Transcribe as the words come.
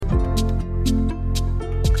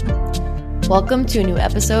Welcome to a new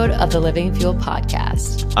episode of the Living Fuel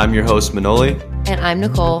podcast. I'm your host, Manoli. And I'm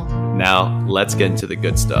Nicole. Now, let's get into the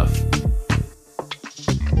good stuff.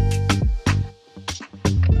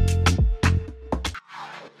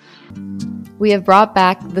 We have brought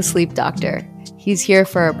back the sleep doctor. He's here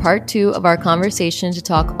for part 2 of our conversation to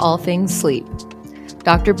talk all things sleep.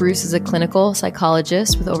 Dr. Bruce is a clinical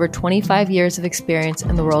psychologist with over 25 years of experience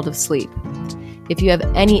in the world of sleep. If you have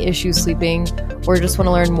any issues sleeping or just want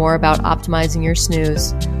to learn more about optimizing your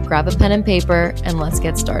snooze, grab a pen and paper and let's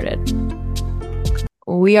get started.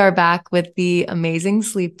 We are back with the amazing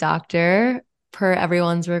sleep doctor per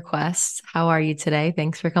everyone's request. How are you today?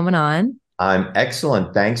 Thanks for coming on. I'm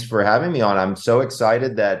excellent. Thanks for having me on. I'm so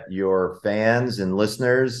excited that your fans and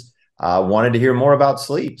listeners wanted to hear more about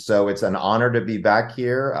sleep. So it's an honor to be back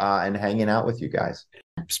here and hanging out with you guys.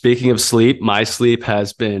 Speaking of sleep, my sleep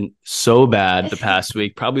has been so bad the past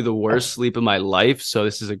week, probably the worst sleep of my life. So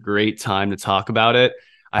this is a great time to talk about it.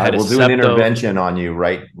 We'll do an intervention on you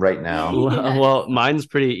right now. Well, mine's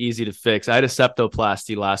pretty easy to fix. I had a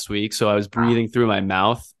septoplasty last week, so I was breathing through my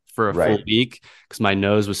mouth for a full week because my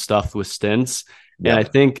nose was stuffed with stents. And I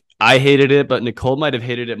think I hated it, but Nicole might have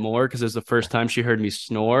hated it more because it was the first time she heard me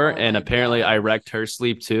snore. And apparently I wrecked her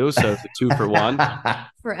sleep too. So it's a 2-for-1.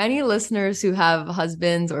 For any listeners who have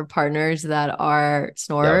husbands or partners that are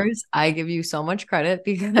snorers, I give you so much credit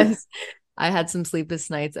because I had some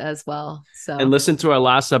sleepless nights as well. So, and listen to our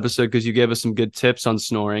last episode because you gave us some good tips on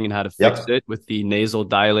snoring and how to fix it with the nasal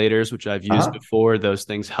dilators, which I've used before. Those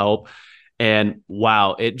things help. And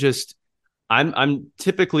wow, it just, I'm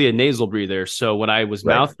typically a nasal breather. So when I was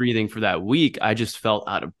mouth breathing for that week, I just felt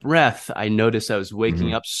out of breath. I noticed I was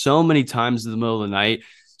waking up so many times in the middle of the night.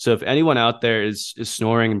 So if anyone out there is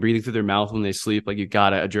snoring and breathing through their mouth when they sleep, like you got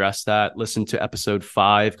to address that. Listen to episode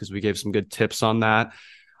 5 because we gave some good tips on that.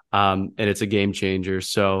 And it's a game changer.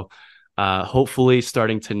 So hopefully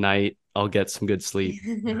starting tonight, I'll get some good sleep.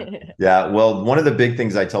 Yeah. Well, one of the big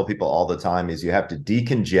things I tell people all the time is you have to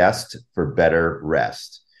decongest for better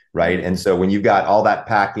rest. Right. And so when you've got all that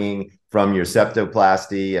packing from your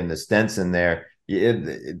septoplasty and the stents in there,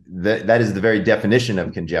 that is the very definition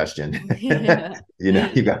of congestion.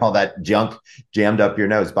 You've got all that junk jammed up your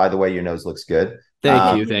nose. By the way, your nose looks good.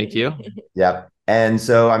 Thank you. Yeah. And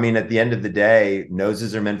so, I mean, at the end of the day,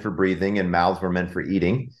 noses are meant for breathing and mouths were meant for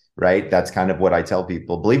eating. Right. That's kind of what I tell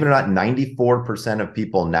people. Believe it or not, 94% of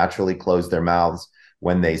people naturally close their mouths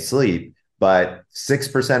when they sleep, but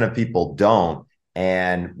 6% of people don't.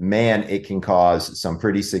 And man, it can cause some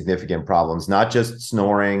pretty significant problems, not just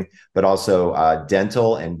snoring, but also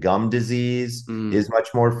dental and gum disease is much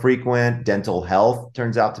more frequent. Dental health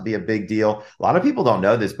turns out to be a big deal. A lot of people don't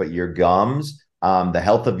know this, but your gums, the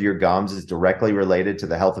health of your gums is directly related to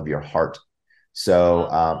the health of your heart.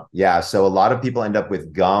 So, so a lot of people end up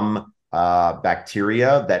with gum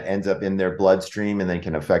bacteria that ends up in their bloodstream and then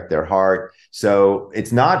can affect their heart. So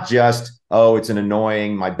it's not just, it's an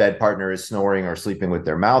annoying, my bed partner is snoring or sleeping with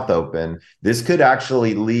their mouth open. This could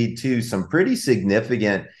actually lead to some pretty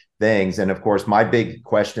significant things. And of course, my big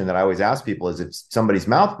question that I always ask people is if somebody's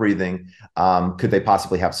mouth breathing, could they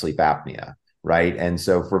possibly have sleep apnea? Right. And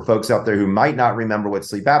so for folks out there who might not remember what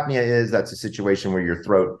sleep apnea is, that's a situation where your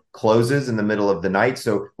throat closes in the middle of the night.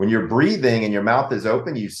 So when you're breathing and your mouth is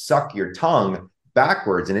open, you suck your tongue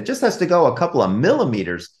backwards and it just has to go a couple of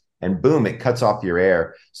millimeters and boom, it cuts off your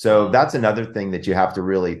air. So that's another thing that you have to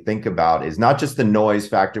really think about is not just the noise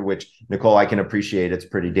factor, which Nicole, I can appreciate. It's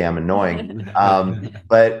pretty damn annoying.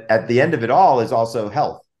 But at the end of it all is also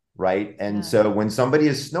health. Right. And so when somebody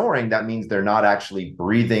is snoring, that means they're not actually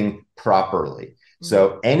breathing properly.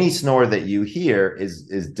 So any snore that you hear is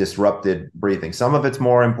disrupted breathing. Some of it's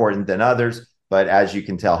more important than others. But as you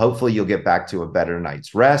can tell, hopefully you'll get back to a better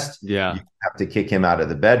night's rest. Yeah. You have to kick him out of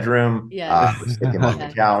the bedroom. Stick him on the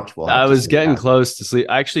couch. I was getting close to sleep.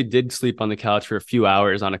 I actually did sleep on the couch for a few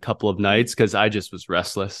hours on a couple of nights because I just was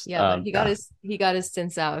restless. He got his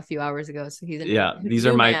stints out a few hours ago. So he's these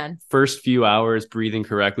are my first few hours breathing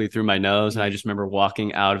correctly through my nose. And I just remember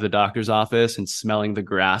walking out of the doctor's office and smelling the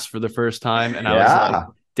grass for the first time. And I was like,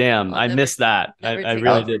 damn, I missed that. I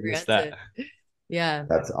really did miss that. Yeah.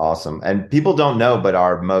 That's awesome. And people don't know, but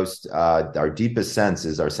our deepest sense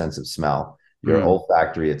is our sense of smell. Your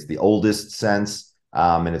olfactory, it's the oldest sense.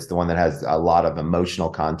 And it's the one that has a lot of emotional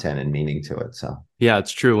content and meaning to it. So yeah,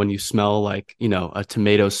 it's true. When you smell like, a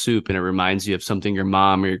tomato soup and it reminds you of something your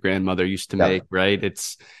mom or your grandmother used to make, right?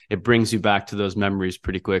 It brings you back to those memories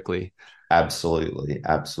pretty quickly. Absolutely.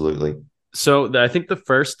 Absolutely. So I think the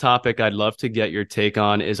first topic I'd love to get your take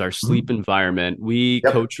on is our sleep environment. We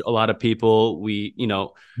coach a lot of people. We,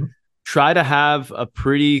 try to have a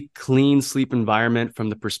pretty clean sleep environment from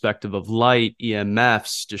the perspective of light,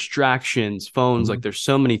 EMFs, distractions, phones. Like there's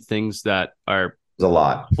so many things that are a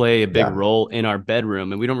lot play a big role in our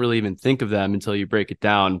bedroom, and we don't really even think of them until you break it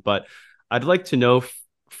down. But I'd like to know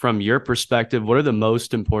from your perspective, what are the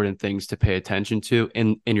most important things to pay attention to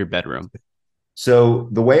in your bedroom? So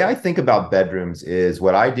the way I think about bedrooms is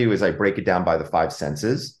what I do is I break it down by the five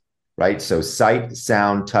senses, right? So sight,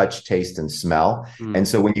 sound, touch, taste, and smell. And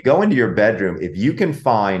so when you go into your bedroom, if you can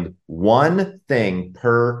find one thing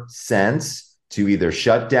per sense to either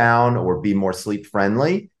shut down or be more sleep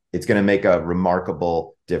friendly, it's going to make a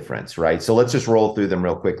remarkable difference, right? So let's just roll through them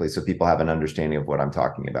real quickly so people have an understanding of what I'm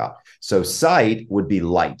talking about. So sight would be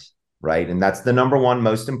light, right? And that's the number one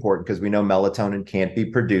most important because we know melatonin can't be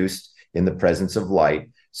produced in the presence of light.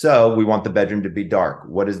 So we want the bedroom to be dark.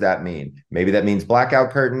 What does that mean? Maybe that means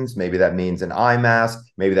blackout curtains. Maybe that means an eye mask.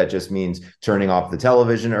 Maybe that just means turning off the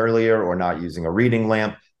television earlier or not using a reading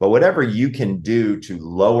lamp. But whatever you can do to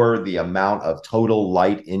lower the amount of total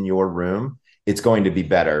light in your room, it's going to be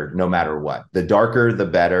better no matter what. The darker, the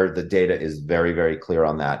better. The data is very, very clear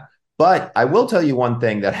on that. But I will tell you one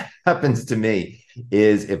thing that happens to me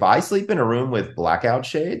is if I sleep in a room with blackout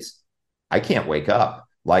shades, I can't wake up.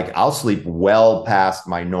 Like I'll sleep well past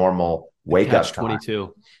my normal wake up time.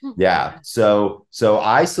 22. Yeah. So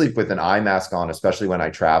I sleep with an eye mask on, especially when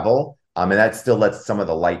I travel. And that still lets some of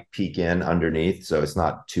the light peek in underneath. So it's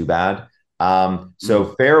not too bad.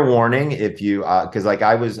 So fair warning, if you, cause like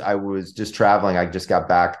I was just traveling, I just got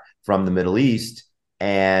back from the Middle East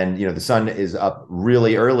and, the sun is up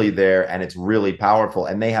really early there and it's really powerful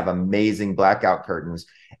and they have amazing blackout curtains.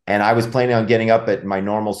 And I was planning on getting up at my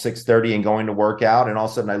normal 6:30 and going to work out. And all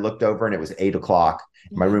of a sudden I looked over and it was 8:00.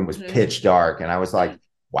 My room was pitch dark. And I was like,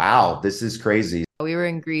 wow, this is crazy. We were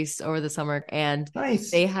in Greece over the summer and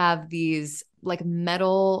they have these like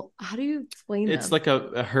metal, how do you explain them? It's like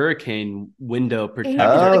a hurricane window protector.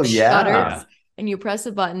 Oh, yeah. Shutters, and you press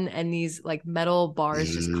a button and these like metal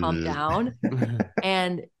bars just come down.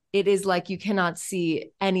 And it is like you cannot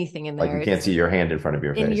see anything in there. Like you can't see your hand in front of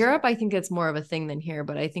your face. In Europe, I think it's more of a thing than here,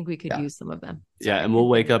 but I think we could use some of them. Yeah, and we'll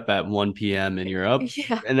wake up at 1 p.m. in Europe.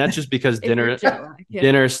 And that's just because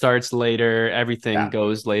dinner starts later, everything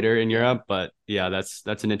goes later in Europe. But yeah, that's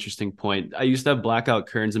an interesting point. I used to have blackout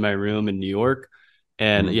curtains in my room in New York.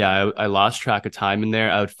 And I lost track of time in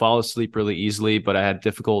there. I would fall asleep really easily, but I had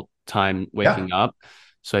difficult time waking up.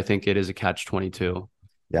 So I think it is a catch-22.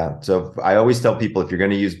 Yeah. So I always tell people, if you're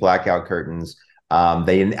going to use blackout curtains,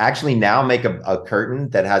 they actually now make a curtain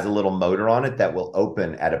that has a little motor on it that will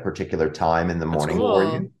open at a particular time in the morning for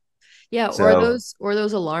you. Yeah. So, or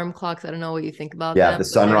those alarm clocks. I don't know what you think about them. The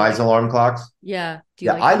sunrise alarm clocks. Yeah.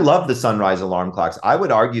 I love the sunrise alarm clocks. I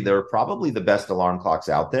would argue they're probably the best alarm clocks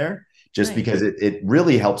out there. Just because it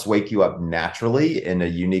really helps wake you up naturally in a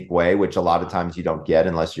unique way, which a lot of times you don't get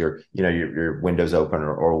unless your window's open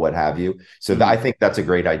or what have you. So I think that's a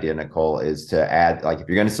great idea, Nicole, is to add, like if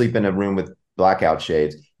you're going to sleep in a room with blackout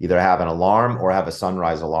shades, either have an alarm or have a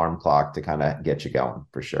sunrise alarm clock to kind of get you going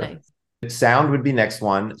for sure. Nice. Sound would be next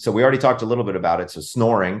one. So we already talked a little bit about it. So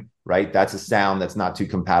snoring, right? That's a sound that's not too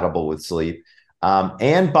compatible with sleep.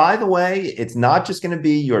 And by the way, it's not just going to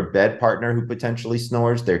be your bed partner who potentially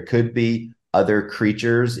snores. There could be other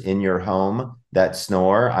creatures in your home that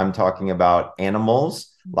snore. I'm talking about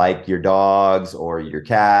animals like your dogs or your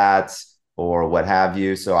cats or what have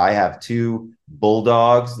you. So I have 2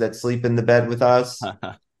 bulldogs that sleep in the bed with us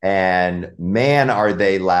and man, are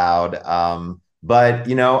they loud.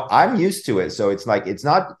 But I'm used to it. So it's like,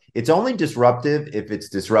 it's only disruptive if it's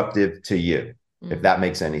disruptive to you. If that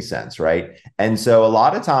makes any sense, right? And so a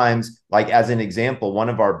lot of times, like as an example, one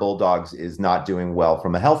of our bulldogs is not doing well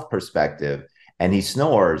from a health perspective and he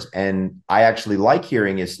snores. And I actually like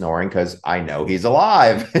hearing his snoring because I know he's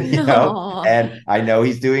alive, and I know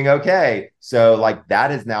he's doing okay. So like that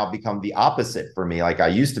has now become the opposite for me. Like I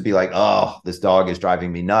used to be like, oh, this dog is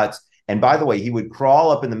driving me nuts. And by the way, he would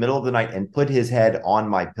crawl up in the middle of the night and put his head on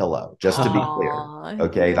my pillow, just to be clear.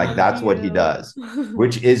 Okay. Like that's what he does,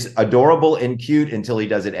 which is adorable and cute until he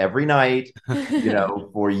does it every night,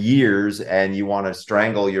 for years. And you want to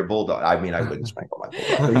strangle your bulldog. I mean, I wouldn't strangle my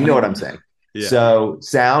bulldog, but you know what I'm saying? Yeah. So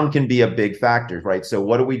sound can be a big factor, right? So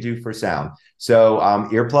what do we do for sound? So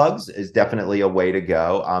earplugs is definitely a way to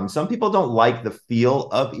go. Some people don't like the feel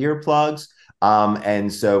of earplugs.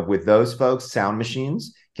 And so with those folks, sound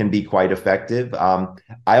machines can be quite effective.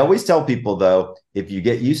 I always tell people, though, if you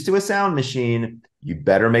get used to a sound machine, you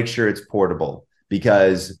better make sure it's portable,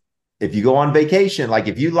 because if you go on vacation, like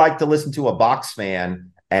if you like to listen to a box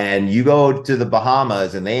fan and you go to the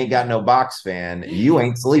Bahamas and they ain't got no box fan, you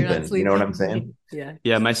ain't sleeping. You know what I'm saying? Yeah.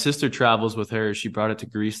 Yeah, my sister travels with her. She brought it to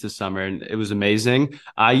Greece this summer and it was amazing.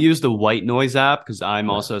 I use the White Noise app because I'm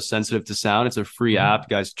also sensitive to sound. It's a free app.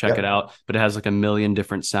 You guys check it out, but it has like a million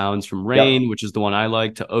different sounds from rain, which is the one I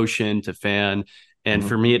like, to ocean, to fan. And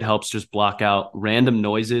for me, it helps just block out random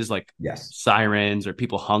noises like sirens or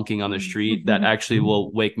people honking on the street that actually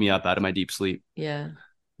will wake me up out of my deep sleep. Yeah.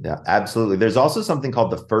 Yeah, absolutely. There's also something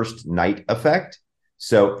called the first night effect.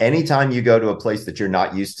 So anytime you go to a place that you're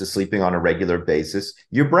not used to sleeping on a regular basis,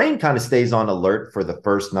 your brain kind of stays on alert for the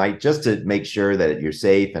first night just to make sure that you're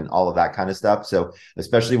safe and all of that kind of stuff. So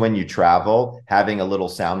especially when you travel, having a little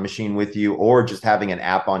sound machine with you or just having an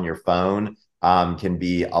app on your phone can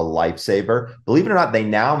be a lifesaver. Believe it or not, they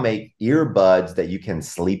now make earbuds that you can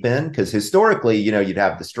sleep in, because historically, you'd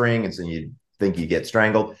have the string and so you'd think you get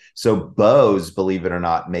strangled. So Bose, believe it or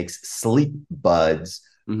not, makes sleep buds.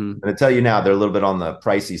 I'm going to tell you now, they're a little bit on the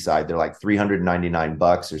pricey side. They're like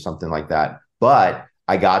 $399 or something like that. But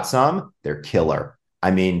I got some. They're killer.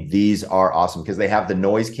 I mean, these are awesome because they have the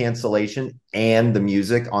noise cancellation and the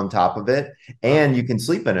music on top of it, and you can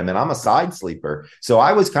sleep in them. And I'm a side sleeper, so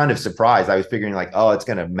I was kind of surprised. I was figuring like, oh, it's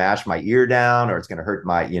going to mash my ear down or it's going to hurt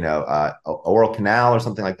my, oral canal or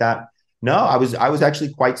something like that. No, I was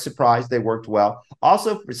actually quite surprised. They worked well.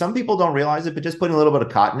 Also, some people don't realize it, but just putting a little bit of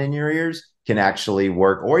cotton in your ears can actually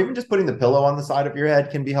work, or even just putting the pillow on the side of your head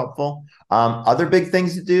can be helpful. Other big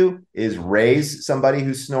things to do is raise somebody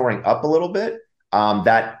who's snoring up a little bit.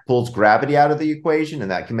 That pulls gravity out of the equation,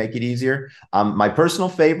 and that can make it easier. My personal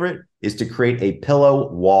favorite is to create a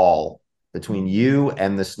pillow wall between you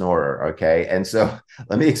and the snorer. Okay. And so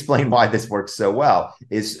let me explain why this works so well.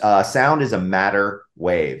 Sound is a matter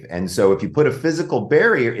wave. And so if you put a physical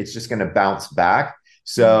barrier, it's just going to bounce back.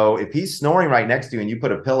 So if he's snoring right next to you and you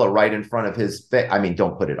put a pillow right in front of his face, I mean,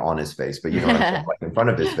 don't put it on his face, but you know what I'm saying, like in front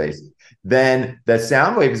of his face, then the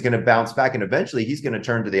sound wave is going to bounce back, and eventually he's going to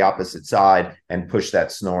turn to the opposite side and push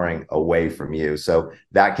that snoring away from you. So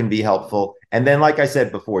that can be helpful. And then, like I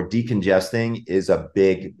said before, decongesting is a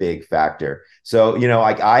big, big factor. So,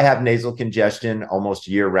 like I have nasal congestion almost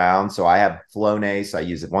year round. So I have Flonase. I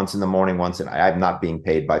use it once in the morning, I'm not being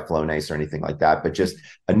paid by Flonase or anything like that, but just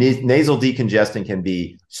a nasal decongestant can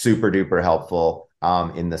be super duper helpful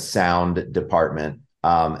in the sound department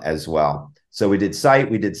as well. So we did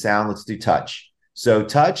sight, we did sound. Let's do touch. So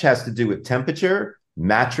touch has to do with temperature,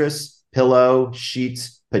 mattress, pillow,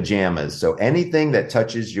 sheets, pajamas. So anything that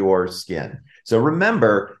touches your skin. So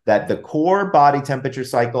remember that the core body temperature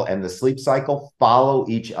cycle and the sleep cycle follow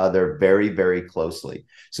each other very, very closely.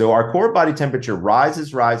 So our core body temperature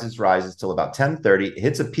rises till about 10:30. It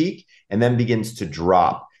hits a peak and then begins to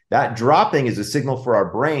drop. That dropping is a signal for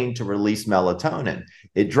our brain to release melatonin.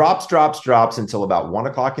 It drops until about 1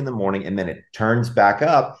 o'clock in the morning, and then it turns back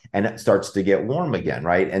up and it starts to get warm again,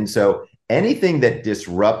 right? And so anything that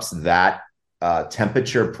disrupts that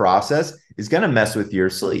temperature process is going to mess with your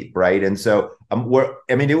sleep, right? And so,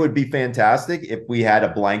 it would be fantastic if we had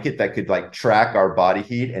a blanket that could like track our body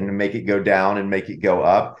heat and make it go down and make it go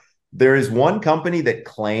up. There is one company that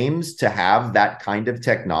claims to have that kind of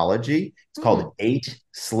technology. It's called 8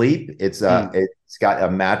 Sleep. It's got a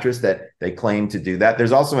mattress that they claim to do that.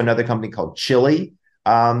 There's also another company called Chili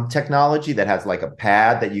technology that has like a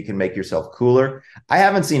pad that you can make yourself cooler. I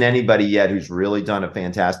haven't seen anybody yet who's really done a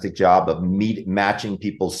fantastic job of matching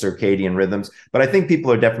people's circadian rhythms, but I think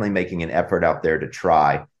people are definitely making an effort out there to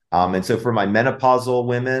try. And so for my menopausal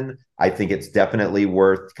women, I think it's definitely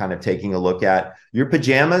worth kind of taking a look at. Your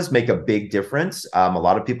pajamas make a big difference. A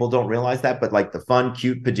lot of people don't realize that, but like the fun,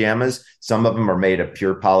 cute pajamas, some of them are made of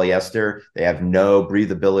pure polyester. They have no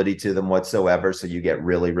breathability to them whatsoever. So you get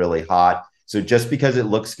really, really hot. So just because it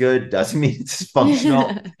looks good doesn't mean it's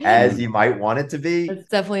functional as you might want it to be. It's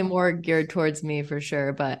definitely more geared towards me for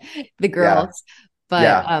sure, but the girls.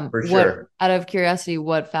 Yeah. But for sure. Out of curiosity,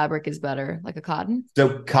 what fabric is better? Like a cotton?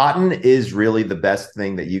 So cotton is really the best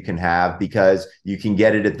thing that you can have because you can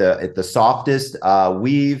get it at the softest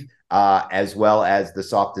weave as well as the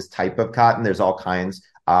softest type of cotton. There's all kinds.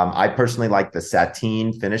 I personally like the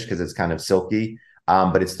sateen finish because it's kind of silky,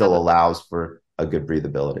 but it still allows for a good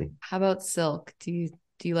breathability. How about silk? Do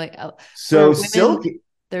you like? So women, silk.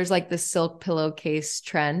 There's like the silk pillowcase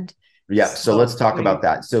trend. Yeah. So let's talk about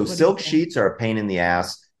that. So silk sheets are a pain in the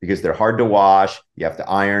ass because they're hard to wash. You have to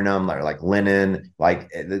iron them. They're like linen. Like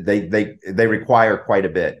they require quite a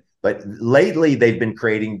bit. But lately they've been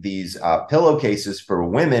creating these pillowcases for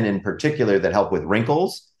women in particular that help with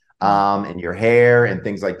wrinkles in your hair and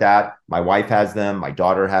things like that. My wife has them. My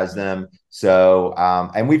daughter has them. So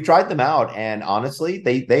and we've tried them out, and honestly,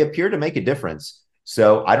 they appear to make a difference.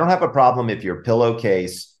 So I don't have a problem if your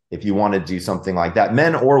pillowcase, if you want to do something like that,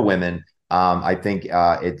 men or women. I think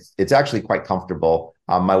it's actually quite comfortable.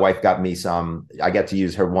 My wife got me some. I get to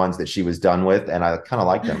use her ones that she was done with, and I kind of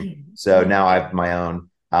like them. So now I have my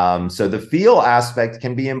own. So the feel aspect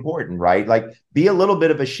can be important, right? Like, be a little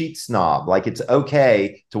bit of a sheet snob. Like, it's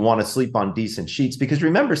okay to want to sleep on decent sheets, because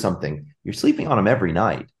remember something, you're sleeping on them every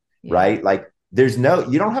night, right? Like, you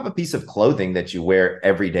don't have a piece of clothing that you wear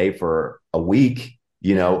every day for a week,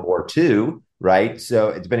 or two, right?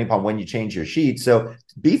 So depending upon when you change your sheets. So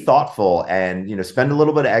be thoughtful and, spend a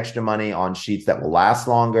little bit of extra money on sheets that will last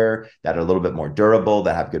longer, that are a little bit more durable,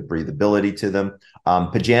 that have good breathability to them.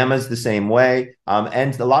 Pajamas the same way.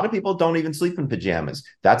 And a lot of people don't even sleep in pajamas.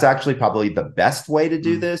 That's actually probably the best way to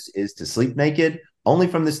do this, is to sleep naked, only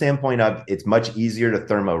from the standpoint of it's much easier to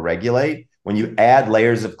thermoregulate. When you add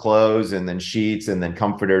layers of clothes and then sheets and then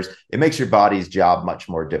comforters, it makes your body's job much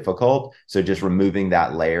more difficult. So just removing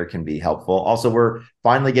that layer can be helpful. Also, we're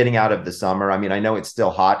finally getting out of the summer. I mean, I know it's still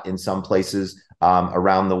hot in some places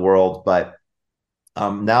around the world, but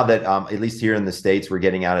now that at least here in the States, we're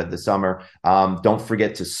getting out of the summer, don't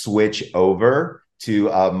forget to switch over to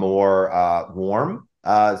a more warm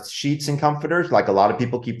sheets and comforters. Like, a lot of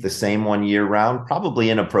people keep the same one year round, probably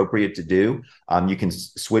inappropriate to do. You can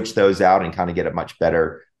switch those out and kind of get a much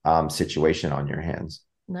better situation on your hands.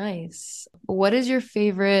 Nice. What is your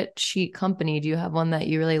favorite sheet company? Do you have one that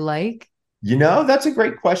you really like? That's a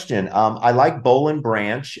great question. I like Boll &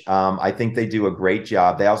 Branch. I think they do a great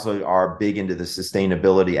job. They also are big into the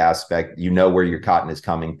sustainability aspect. Where your cotton is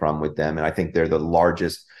coming from with them. And I think they're the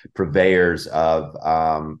largest purveyors of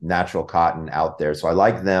natural cotton out there. So I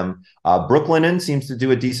like them. Brooklinen seems to do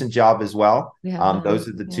a decent job as well. Those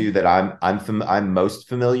are the two that I'm most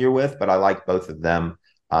familiar with, but I like both of them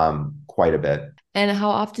quite a bit. And how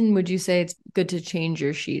often would you say it's good to change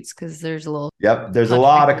your sheets? Because there's a little... There's a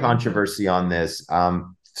lot of controversy on this.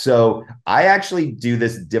 So I actually do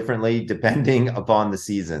this differently depending upon the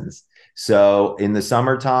seasons. So in the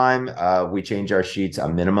summertime, we change our sheets a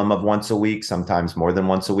minimum of once a week, sometimes more than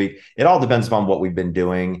once a week. It all depends upon what we've been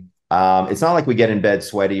doing. It's not like we get in bed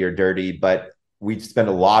sweaty or dirty, but we spend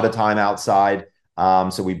a lot of time outside.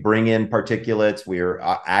 So we bring in particulates. We're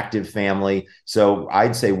an active family. So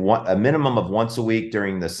I'd say a minimum of once a week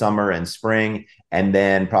during the summer and spring, and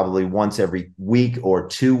then probably once every week or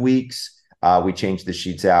 2 weeks, we change the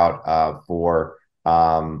sheets out for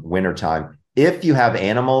wintertime. If you have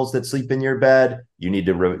animals that sleep in your bed, you need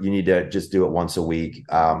to just do it once a week.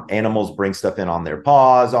 Animals bring stuff in on their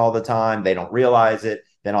paws all the time. They don't realize it.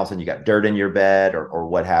 Then all of a sudden you got dirt in your bed or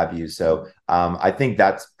what have you. So I think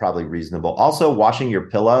that's probably reasonable. Also, washing your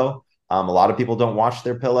pillow. A lot of people don't wash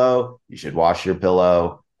their pillow. You should wash your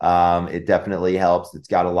pillow. It definitely helps. It's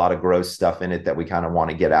got a lot of gross stuff in it that we kind of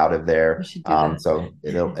want to get out of there. So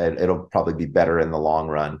it'll probably be better in the long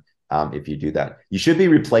run if you do that. You should be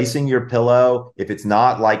replacing your pillow if it's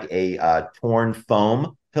not like a torn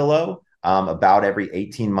foam pillow about every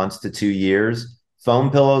 18 months to 2 years.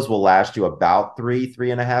 Foam pillows will last you about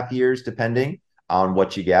 3.5 years, depending on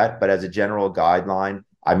what you get. But as a general guideline,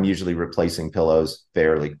 I'm usually replacing pillows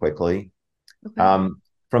fairly quickly. Okay.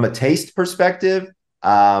 From a taste perspective,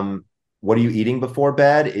 what are you eating before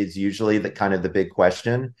bed is usually the big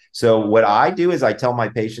question. So what I do is I tell my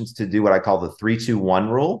patients to do what I call the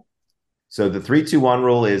 3-2-1 rule. So the 3-2-1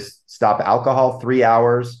 rule is stop alcohol 3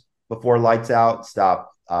 hours before lights out,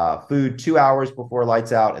 stop food 2 hours before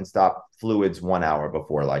lights out, and stop fluids 1 hour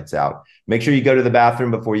before lights out. Make sure you go to the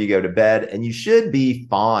bathroom before you go to bed, and you should be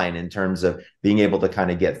fine in terms of being able to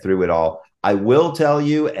kind of get through it all. I will tell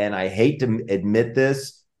you, and I hate to admit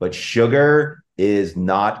this, but sugar is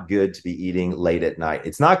not good to be eating late at night.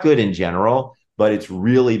 It's not good in general, but it's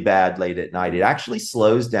really bad late at night. It actually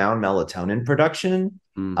slows down melatonin production.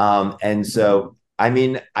 And so, I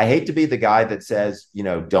mean, I hate to be the guy that says,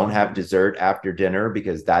 don't have dessert after dinner,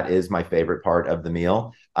 because that is my favorite part of the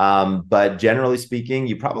meal. But generally speaking,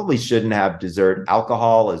 you probably shouldn't have dessert.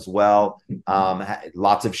 Alcohol as well.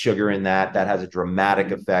 Lots of sugar in that has a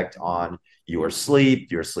dramatic effect on your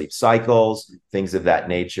sleep cycles, things of that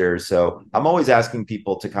nature. So I'm always asking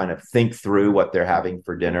people to kind of think through what they're having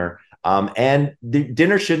for dinner. And the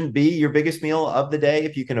dinner shouldn't be your biggest meal of the day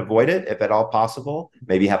if you can avoid it, if at all possible.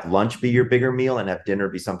 Maybe have lunch be your bigger meal and have dinner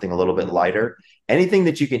be something a little bit lighter. Anything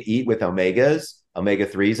that you can eat with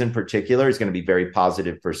omega-3s in particular, is going to be very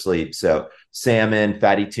positive for sleep. So salmon,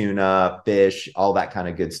 fatty tuna, fish, all that kind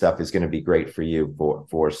of good stuff is going to be great for you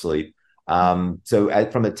for sleep. So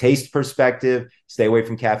from a taste perspective, stay away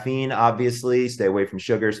from caffeine, obviously, stay away from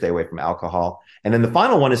sugar, stay away from alcohol. And then the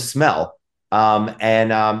final one is smell.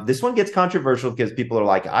 This one gets controversial because people are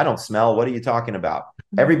like, I don't smell. What are you talking about?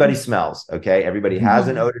 Everybody smells. Okay. Everybody has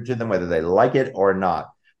an odor to them, whether they like it or not.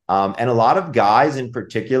 And a lot of guys in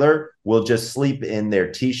particular will just sleep in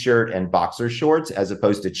their t-shirt and boxer shorts as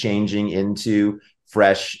opposed to changing into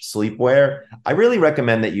fresh sleepwear. I really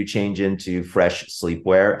recommend that you change into fresh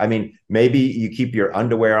sleepwear. I mean, maybe you keep your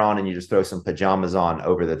underwear on and you just throw some pajamas on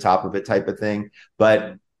over the top of it type of thing.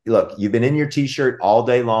 But look, you've been in your t-shirt all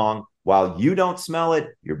day long. While you don't smell it,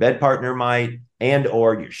 your bed partner might, and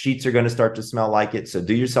or your sheets are going to start to smell like it. So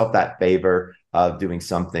do yourself that favor of doing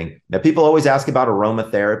something. Now, people always ask about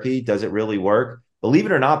aromatherapy. Does it really work? Believe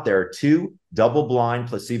it or not, there are 2 double-blind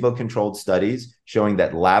placebo-controlled studies showing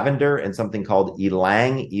that lavender and something called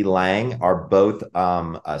ylang ylang are both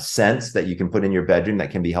scents that you can put in your bedroom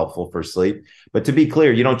that can be helpful for sleep. But to be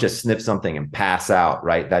clear, you don't just sniff something and pass out,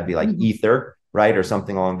 right? That'd be like ether, right? Or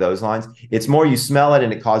something along those lines. It's more you smell it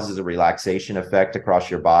and it causes a relaxation effect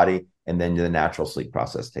across your body. And then the natural sleep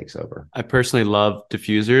process takes over. I personally love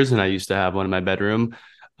diffusers, and I used to have one in my bedroom.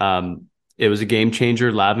 It was a game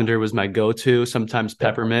changer. Lavender was my go-to. Sometimes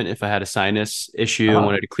peppermint if I had a sinus issue and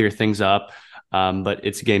wanted to clear things up. But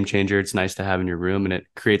it's a game changer. It's nice to have in your room, and it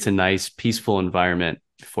creates a nice, peaceful environment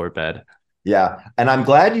before bed. Yeah. And I'm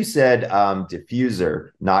glad you said diffuser,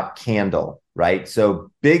 not candle, right? So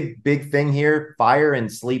big thing here, fire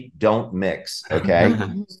and sleep don't mix, okay?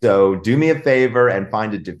 So do me a favor and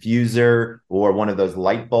find a diffuser or one of those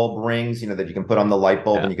light bulb rings, that you can put on the light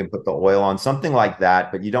bulb and you can put the oil on, something like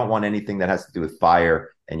that. But you don't want anything that has to do with fire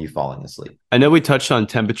and you falling asleep. I know we touched on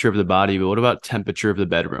temperature of the body, but what about temperature of the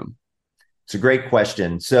bedroom? It's a great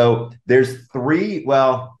question. So there's three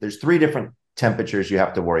different temperatures you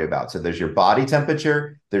have to worry about. So there's your body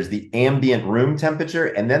temperature, there's the ambient room temperature,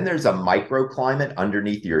 and then there's a microclimate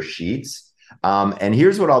underneath your sheets. And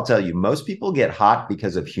here's what I'll tell you. Most people get hot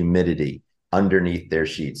because of humidity underneath their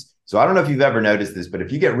sheets. So I don't know if you've ever noticed this, but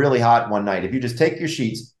if you get really hot one night, if you just take your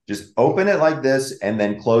sheets, just open it like this and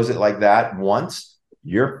then close it like that once,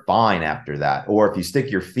 you're fine after that. Or if you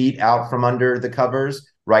stick your feet out from under the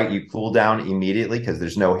covers, right, you cool down immediately because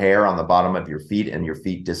there's no hair on the bottom of your feet and your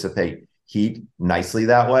feet dissipate heat nicely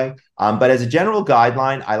that way. But as a general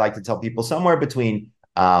guideline, I like to tell people somewhere between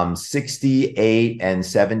 68 and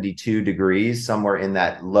 72 degrees, somewhere in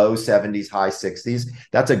that low 70s, high 60s.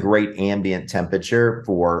 That's a great ambient temperature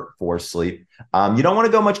for sleep. You don't want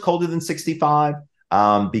to go much colder than 65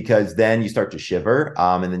 because then you start to shiver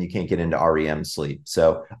and then you can't get into REM sleep.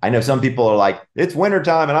 So I know some people are like, it's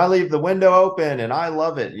wintertime and I leave the window open and I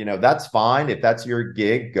love it. That's fine. If that's your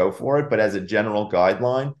gig, go for it. But as a general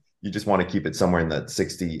guideline, you just want to keep it somewhere in the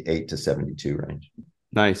 68 to 72 range.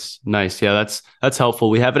 Nice. Yeah, that's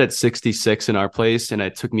helpful. We have it at 66 in our place, and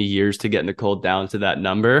it took me years to get Nicole down to that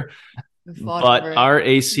number. But our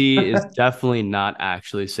AC is definitely not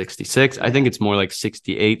actually 66. I think it's more like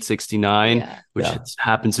 68, 69, which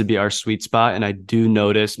happens to be our sweet spot. And I do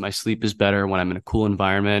notice my sleep is better when I'm in a cool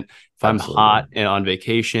environment. If I'm hot and on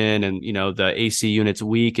vacation and, the AC unit's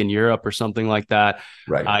weak in Europe or something like that,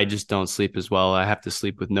 right, I just don't sleep as well. I have to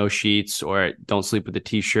sleep with no sheets or I don't sleep with a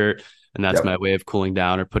t-shirt. And that's my way of cooling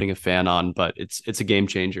down or putting a fan on. But it's a game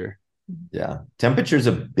changer. Yeah. Temperature is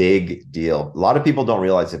a big deal. A lot of people don't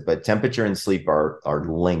realize it, but temperature and sleep are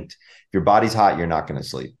linked. If your body's hot, you're not going to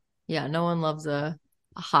sleep. Yeah. No one loves a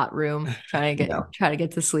hot room trying to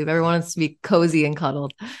get to sleep. Everyone wants to be cozy and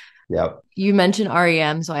cuddled. Yep. You mentioned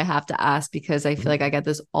REM, so I have to ask because I feel like I get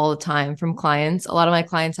this all the time from clients. A lot of my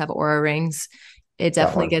clients have Oura rings. It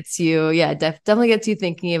definitely gets you, definitely gets you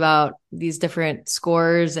thinking about these different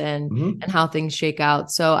scores and how things shake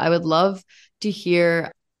out. So I would love to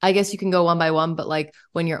hear, I guess you can go one by one, but like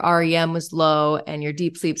when your REM was low and your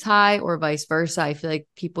deep sleep's high or vice versa, I feel like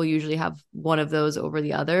people usually have one of those over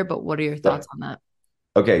the other, but what are your thoughts on that?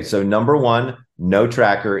 Okay. So number one, no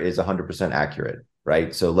tracker is 100% accurate,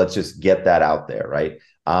 right? So let's just get that out there, right?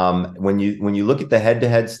 When you look at the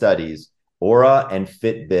head-to-head studies, Oura and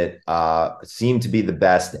Fitbit seem to be the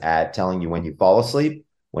best at telling you when you fall asleep,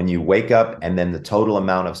 when you wake up, and then the total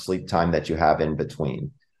amount of sleep time that you have in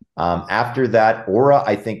between. After that, Oura,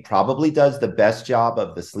 I think, probably does the best job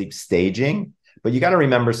of the sleep staging. But you got to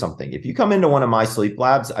remember something. If you come into one of my sleep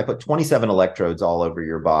labs, I put 27 electrodes all over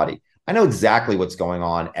your body. I know exactly what's going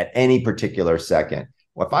on at any particular second.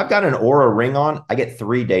 Well, if I've got an Oura ring on, I get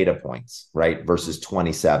 3 data points, right, versus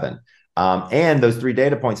 27. And those 3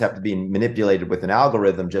 data points have to be manipulated with an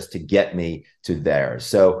algorithm just to get me to there.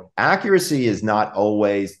 So accuracy is not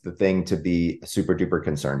always the thing to be super duper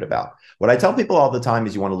concerned about. What I tell people all the time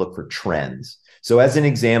is you want to look for trends. So as an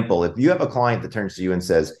example, if you have a client that turns to you and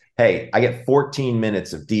says, hey, I get 14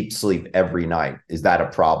 minutes of deep sleep every night, is that a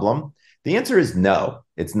problem? The answer is no,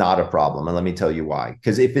 it's not a problem. And let me tell you why.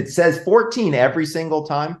 Because if it says 14 every single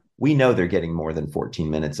time, we know they're getting more than 14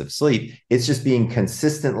 minutes of sleep. It's just being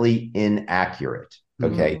consistently inaccurate.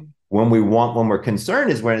 Okay. Mm-hmm. When we're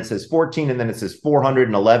concerned is when it says 14 and then it says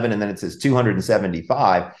 411 and then it says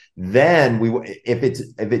 275. Then if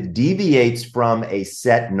it deviates from a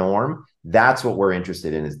set norm, that's what we're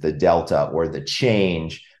interested in, is the delta or the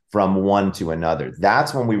change from one to another.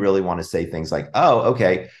 That's when we really want to say things like, oh,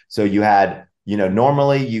 okay, so you had,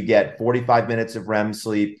 normally you get 45 minutes of REM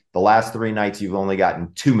sleep. The last 3 nights, you've only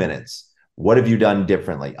gotten 2 minutes. What have you done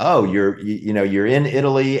differently? Oh, you're in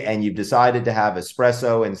Italy and you've decided to have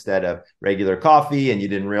espresso instead of regular coffee and you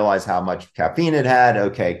didn't realize how much caffeine it had.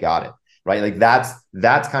 Okay, got it. Right? Like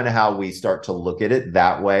that's kind of how we start to look at it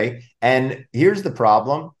that way. And here's the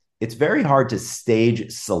problem. It's very hard to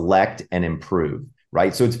stage select and improve,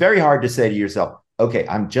 right? So it's very hard to say to yourself, okay,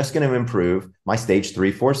 I'm just going to improve my stage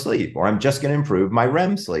 3-4 sleep, or I'm just going to improve my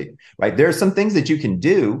REM sleep, right? There are some things that you can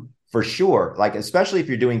do for sure, like especially if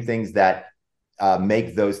you're doing things that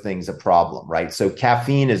make those things a problem, right? So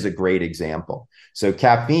caffeine is a great example. So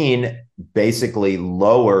caffeine basically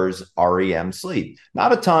lowers REM sleep,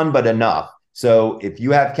 not a ton, but enough. So if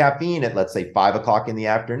you have caffeine at, let's say, 5 o'clock in the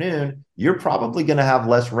afternoon, you're probably going to have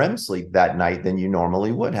less REM sleep that night than you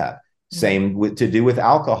normally would have. Same to do with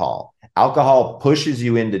alcohol. Alcohol pushes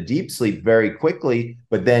you into deep sleep very quickly,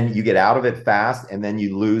 but then you get out of it fast and then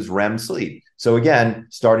you lose REM sleep. So again,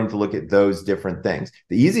 starting to look at those different things.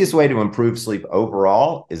 The easiest way to improve sleep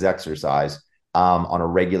overall is exercise on a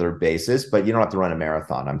regular basis, but you don't have to run a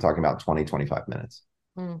marathon. I'm talking about 20, 25 minutes.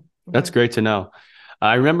 Mm-hmm. That's great to know.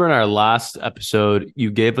 I remember in our last episode,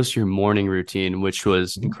 you gave us your morning routine, which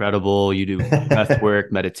was incredible. You do breath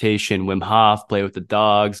work, meditation, Wim Hof, play with the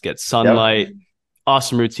dogs, get sunlight. Yep.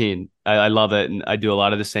 Awesome routine. I love it. And I do a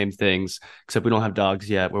lot of the same things, except we don't have dogs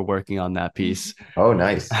yet. We're working on that piece. Oh,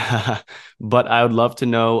 nice. But I would love to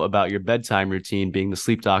know about your bedtime routine. Being the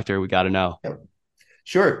sleep doctor, we got to know. Yep.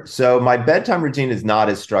 Sure. So my bedtime routine is not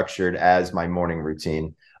as structured as my morning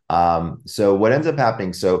routine. So what ends up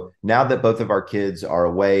happening, so now that both of our kids are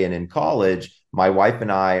away and in college, my wife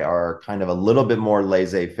and I are kind of a little bit more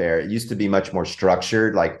laissez-faire. It used to be much more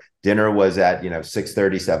structured, like dinner was at,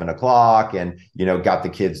 6:30, 7 o'clock and, got the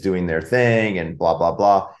kids doing their thing and blah, blah,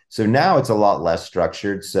 blah. So now it's a lot less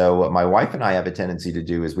structured. So what my wife and I have a tendency to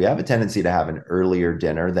do is we have a tendency to have an earlier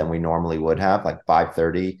dinner than we normally would have, like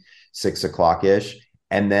 5:30, 6 o'clock-ish.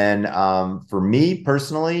 And then for me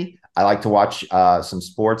personally, I like to watch some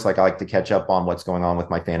sports. Like I like to catch up on what's going on with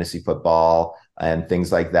my fantasy football and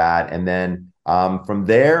things like that. And then from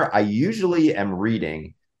there, I usually am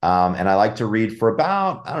reading. And I like to read for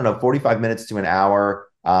about, 45 minutes to an hour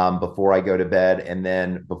before I go to bed. And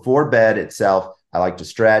then before bed itself, I like to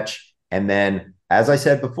stretch. And then, as I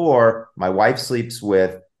said before, my wife sleeps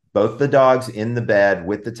with both the dogs in the bed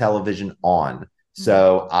with the television on.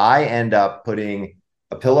 So I end up putting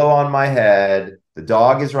a pillow on my head. The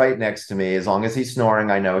dog is right next to me. As long as he's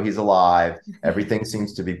snoring, I know he's alive. Everything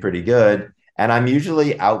seems to be pretty good. And I'm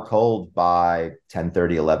usually out cold by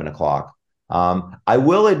 10:30, 11 o'clock. I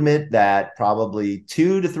will admit that probably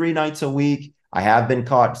 2 to 3 nights a week, I have been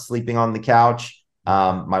caught sleeping on the couch.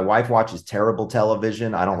 My wife watches terrible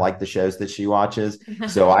television. I don't like the shows that she watches.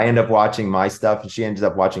 So I end up watching my stuff and she ends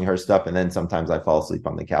up watching her stuff. And then sometimes I fall asleep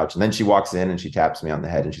on the couch. And then she walks in and she taps me on the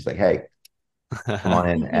head and she's like, hey, come on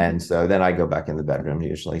in. And so then I go back in the bedroom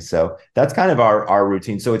usually. So that's kind of our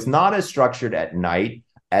routine. So it's not as structured at night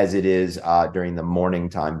as it is during the morning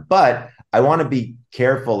time. But I want to be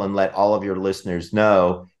careful and let all of your listeners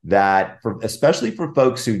know that especially for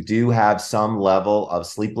folks who do have some level of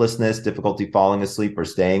sleeplessness, difficulty falling asleep or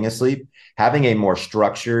staying asleep, having a more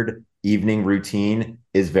structured evening routine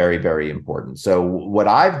is very, very important. So what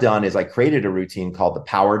I've done is I created a routine called the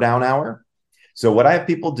Power Down Hour. So what I have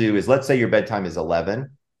people do is, let's say your bedtime is 11,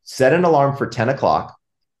 set an alarm for 10 o'clock,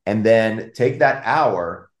 and then take that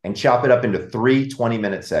hour and chop it up into 3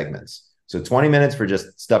 20-minute segments. So 20 minutes for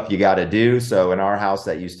just stuff you got to do. So in our house,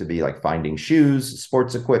 that used to be like finding shoes,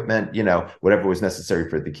 sports equipment, whatever was necessary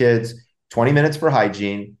for the kids, 20 minutes for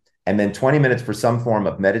hygiene, and then 20 minutes for some form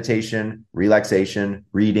of meditation, relaxation,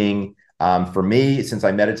 reading. For me, since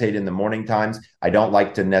I meditate in the morning times, I don't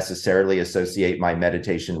like to necessarily associate my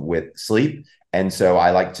meditation with sleep. And so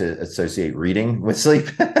I like to associate reading with sleep.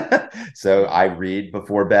 So I read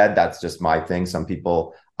before bed. That's just my thing. Some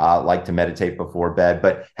people like to meditate before bed,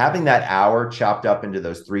 but having that hour chopped up into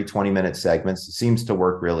those 3 20-minute segments seems to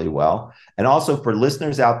work really well. And also for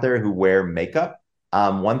listeners out there who wear makeup,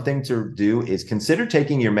 one thing to do is consider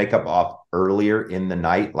taking your makeup off earlier in the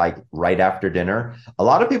night, like right after dinner. A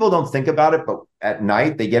lot of people don't think about it, but at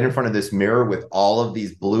night they get in front of this mirror with all of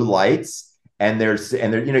these blue lights, and they're,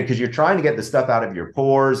 because you're trying to get the stuff out of your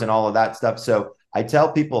pores and all of that stuff. So I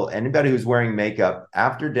tell people, anybody who's wearing makeup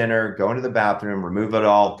after dinner, go into the bathroom, remove it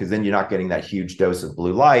all, because then you're not getting that huge dose of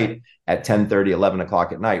blue light at 10:30, 11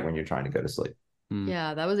 o'clock at night when you're trying to go to sleep.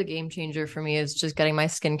 Yeah, that was a game changer for me, is just getting my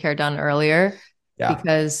skincare done earlier. Yeah.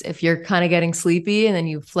 Because if you're kind of getting sleepy and then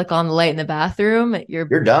you flick on the light in the bathroom, you're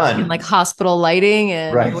done. in like hospital lighting,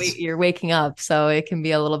 and right. you're waking up. So it can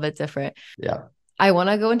be a little bit different. Yeah. I want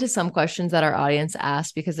to go into some questions that our audience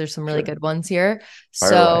asked, because there's some really good ones here. Fire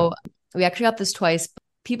so away. We actually got this twice.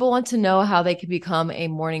 People want to know how they can become a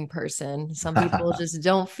morning person. Some people just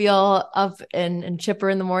don't feel up and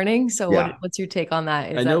chipper in the morning. So what's your take on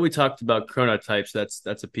that? I know we talked about chronotypes.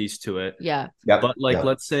 That's a piece to it. Yeah. Yep. But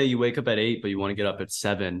let's say you wake up at 8, but you want to get up at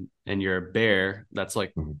 7 and you're a bear. That's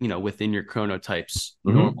like, within your chronotypes,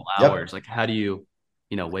 normal hours. Like, how do you,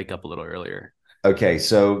 wake up a little earlier? Okay.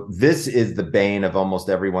 So this is the bane of almost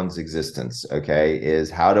everyone's existence. Okay.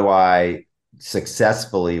 Is how do I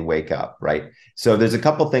successfully wake up, right? So there's a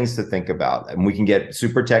couple things to think about, and we can get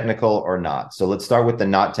super technical or not. So let's start with the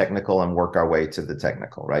not technical and work our way to the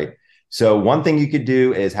technical, right? So one thing you could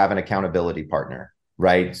do is have an accountability partner,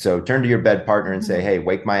 right? So turn to your bed partner and say, hey,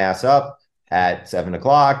 wake my ass up at 7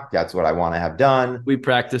 o'clock. That's what I want to have done. We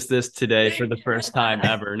practiced this today for the first time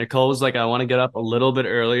ever. Nicole was like, I want to get up a little bit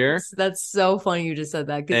earlier. That's so funny you just said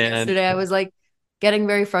that, because yesterday I was like getting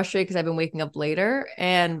very frustrated because I've been waking up later,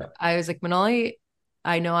 and I was like, Manoli,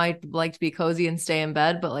 I know I'd like to be cozy and stay in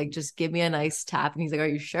bed, but like, just give me a nice tap. And he's like, are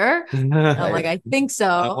you sure? And I'm like, I think so.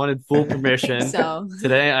 I wanted full permission. So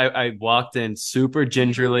today I walked in super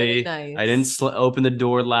gingerly. Nice. I didn't open the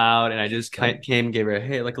door loud, and I just came, gave her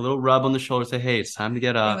a little rub on the shoulder, say, hey, it's time to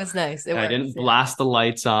get up. It was nice. I didn't blast the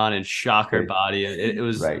lights on and shock her body. It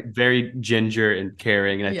was very ginger and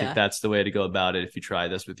caring. And I think that's the way to go about it if you try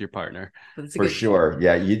this with your partner. For sure.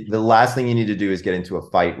 Yeah. The last thing you need to do is get into a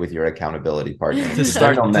fight with your accountability partner.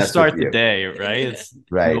 to start the day, right? It's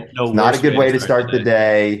it's not a good way to start the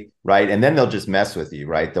day, right? And then they'll just mess with you,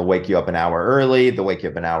 right? They'll wake you up an hour early, they'll wake you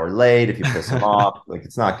up an hour late if you piss them off. Like,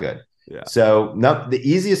 it's not good. Yeah. So the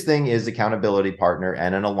easiest thing is accountability partner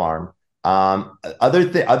and an alarm.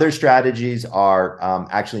 Other strategies are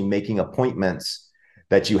actually making appointments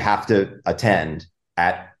that you have to attend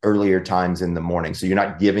at earlier times in the morning. So you're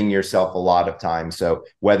not giving yourself a lot of time. So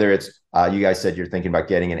whether it's, you guys said you're thinking about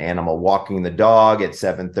getting an animal walking the dog at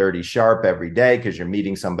 7:30 sharp every day because you're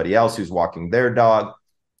meeting somebody else who's walking their dog,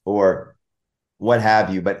 or what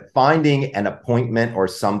have you, but finding an appointment or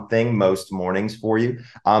something most mornings for you.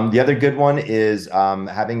 The other good one is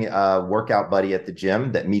having a workout buddy at the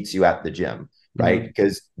gym that meets you at the gym, right?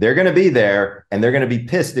 Because they're going to be there and they're going to be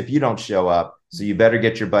pissed if you don't show up. So you better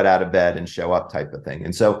get your butt out of bed and show up, type of thing.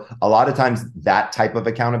 And so a lot of times that type of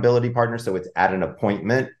accountability partner, so it's at an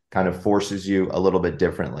appointment, kind of forces you a little bit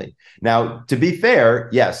differently. Now, to be fair,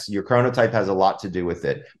 yes, your chronotype has a lot to do with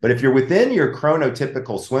it. But if you're within your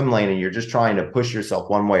chronotypical swim lane and you're just trying to push yourself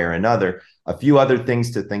one way or another, a few other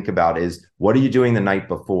things to think about is, what are you doing the night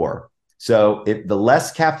before? So if the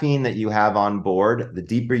less caffeine that you have on board, the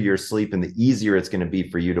deeper your sleep and the easier it's going to be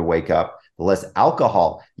for you to wake up. The less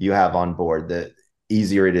alcohol you have on board, the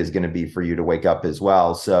easier it is going to be for you to wake up as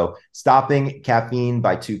well. So stopping caffeine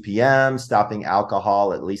by 2 p.m., stopping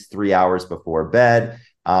alcohol at least 3 hours before bed,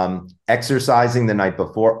 exercising the night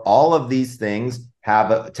before, all of these things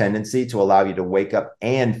have a tendency to allow you to wake up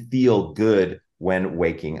and feel good when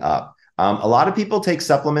waking up. A lot of people take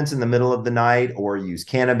supplements in the middle of the night or use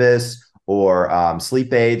cannabis or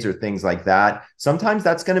sleep aids or things like that. Sometimes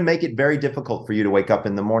that's going to make it very difficult for you to wake up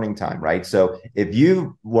in the morning time, right? So if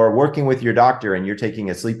you were working with your doctor and you're taking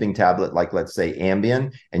a sleeping tablet, like let's say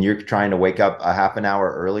Ambien, and you're trying to wake up a half an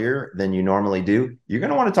hour earlier than you normally do, you're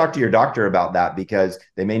going to want to talk to your doctor about that, because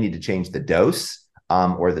they may need to change the dose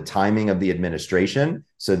or the timing of the administration.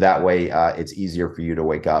 So that way it's easier for you to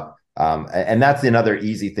wake up. And that's another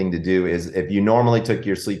easy thing to do is, if you normally took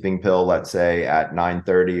your sleeping pill, let's say at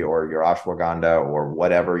 9:30, or your ashwagandha or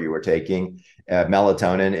whatever you were taking,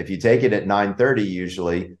 melatonin, if you take it at 9:30,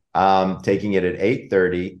 usually taking it at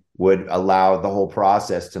 8:30 would allow the whole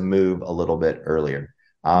process to move a little bit earlier.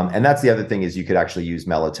 And that's the other thing, is you could actually use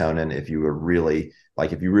melatonin if you were really,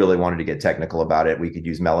 if you really wanted to get technical about it, we could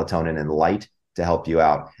use melatonin and light to help you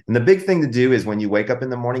out. And the big thing to do is, when you wake up in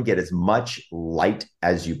the morning, get as much light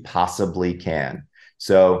as you possibly can.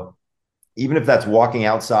 So even if that's walking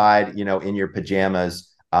outside, in your pajamas,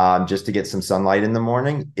 just to get some sunlight in the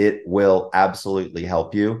morning, it will absolutely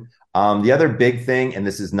help you. The other big thing, and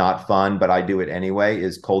this is not fun, but I do it anyway,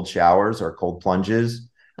 is cold showers or cold plunges.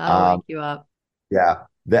 That'll wake you up. Yeah.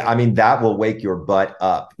 I mean, that will wake your butt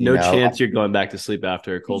up. No chance you're going back to sleep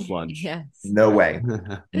after a cold plunge. Yes. No way.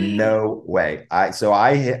 No way.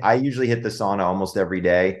 I usually hit the sauna almost every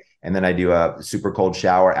day, and then I do a super cold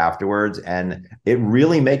shower afterwards, and it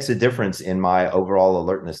really makes a difference in my overall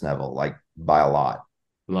alertness level, like by a lot.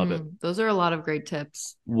 Love it. Those are a lot of great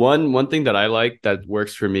tips. One thing that I like that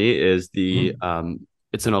works for me is it's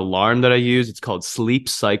an alarm that I use. It's called Sleep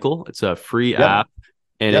Cycle. It's a free app.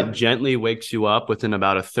 And it gently wakes you up within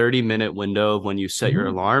about a 30-minute window of when you set your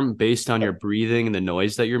alarm based on your breathing and the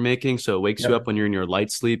noise that you're making. So it wakes you up when you're in your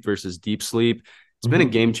light sleep versus deep sleep. It's been a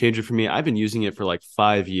game changer for me. I've been using it for like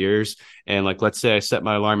 5 years. And like, let's say I set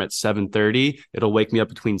my alarm at 7:30, it'll wake me up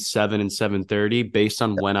between 7 and 7:30 based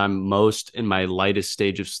on when I'm most in my lightest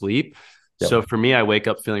stage of sleep. So for me, I wake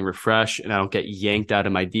up feeling refreshed and I don't get yanked out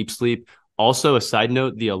of my deep sleep. Also, a side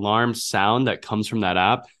note, the alarm sound that comes from that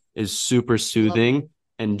app is super soothing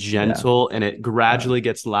and gentle, and it gradually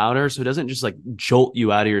gets louder, so it doesn't just like jolt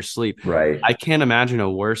you out of your sleep. Right. I can't imagine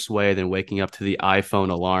a worse way than waking up to the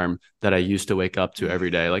iPhone alarm that I used to wake up to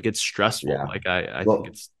every day. Like, it's stressful. Like I think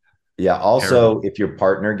it's also terrible. If your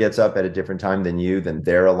partner gets up at a different time than you, then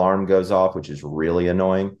their alarm goes off, which is really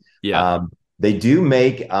annoying. They do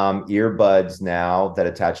make earbuds now that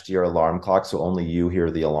attach to your alarm clock, so only you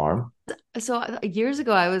hear the alarm. So years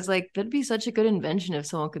ago, I was like, that'd be such a good invention if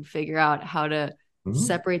someone could figure out how to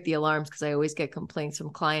separate the alarms, because I always get complaints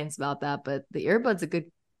from clients about that. But the earbud's a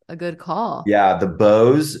good call. Yeah, the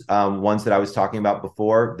Bose ones that I was talking about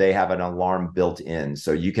before, they have an alarm built in,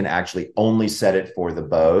 so you can actually only set it for the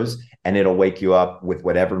Bose, and it'll wake you up with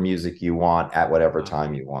whatever music you want at whatever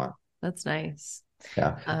time you want. That's nice.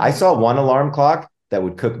 Yeah, I saw one alarm clock that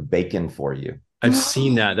would cook bacon for you. I've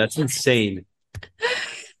seen that. That's insane.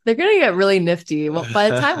 They're going to get really nifty. Well, by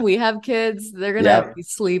the time we have kids, they're going to be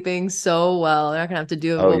sleeping so well. They're not going to have to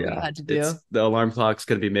do what we had to do. The alarm clock's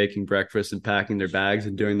going to be making breakfast and packing their bags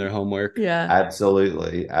and doing their homework. Yeah.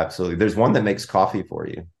 Absolutely. Absolutely. There's one that makes coffee for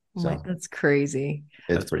you. So that's crazy.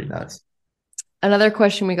 It's pretty nuts. Another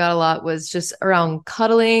question we got a lot was just around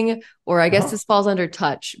cuddling, or I guess this falls under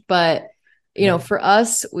touch, but you know, for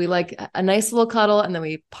us, we like a nice little cuddle, and then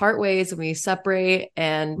we part ways and we separate,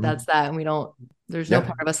 and that's that. And there's no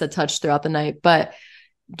part of us that touch throughout the night. But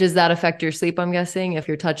does that affect your sleep, I'm guessing, if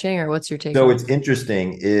you're touching, or what's your take? So what's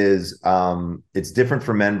interesting is it's different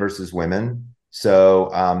for men versus women. So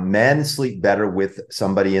men sleep better with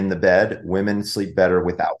somebody in the bed. Women sleep better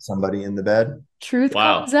without somebody in the bed. Truth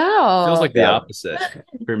comes out. Feels like the opposite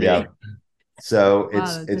for me. Yeah. So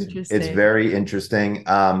it's very interesting.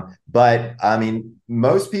 But I mean,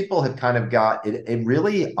 most people have kind of got it. It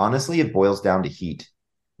really, honestly, it boils down to heat.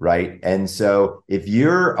 Right. And so if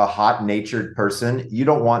you're a hot natured person, you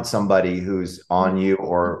don't want somebody who's on you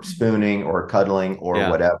or spooning or cuddling or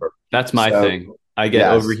whatever. That's my thing. I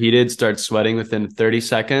get overheated, start sweating within 30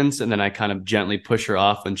 seconds, and then I kind of gently push her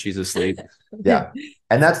off when she's asleep. Yeah.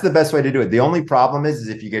 And that's the best way to do it. The only problem is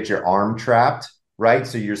if you get your arm trapped, right?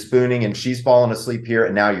 So you're spooning and she's falling asleep here,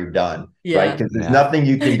 and now you're done, right? Because there's nothing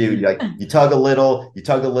you can do. You tug a little,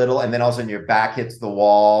 and then all of a sudden your back hits the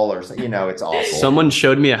wall, or it's awful. Someone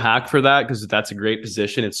showed me a hack for that, because that's a great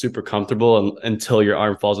position. It's super comfortable until your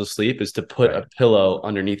arm falls asleep, is to put a pillow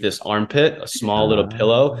underneath this armpit, a small little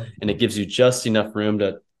pillow, and it gives you just enough room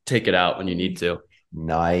to take it out when you need to.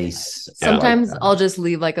 Nice. Sometimes I'll just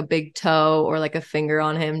leave like a big toe or like a finger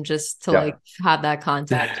on him just to like have that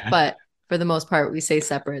contact. But for the most part, we stay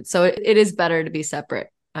separate. So it is better to be separate,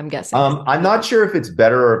 I'm guessing. I'm not sure if it's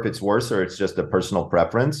better or if it's worse, or it's just a personal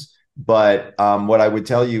preference. But what I would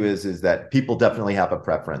tell you is that people definitely have a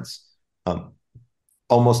preference.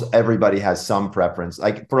 Almost everybody has some preference.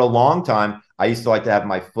 Like for a long time, I used to like to have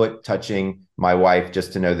my foot touching my wife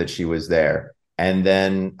just to know that she was there. And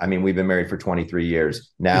then, I mean, we've been married for 23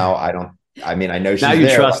 years. Now I don't. I mean, I know she's now you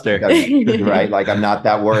there, trust her, right? Like I'm not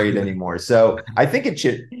that worried anymore. So I think it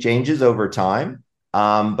changes over time.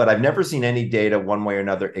 But I've never seen any data one way or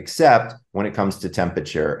another, except when it comes to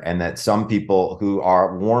temperature, and that some people who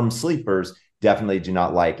are warm sleepers definitely do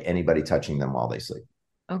not like anybody touching them while they sleep.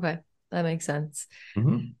 Okay. That makes sense.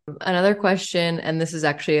 Another question, and this is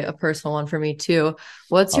actually a personal one for me too.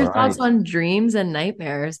 What's your thoughts on dreams and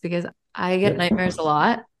nightmares? Because I get nightmares a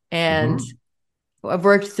lot, and I've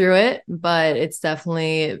worked through it, but it's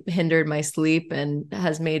definitely hindered my sleep and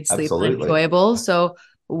has made sleep enjoyable. So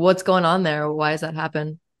what's going on there? Why does that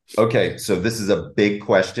happen? Okay, so this is a big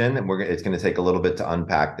question, and it's going to take a little bit to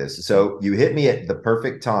unpack this. So you hit me at the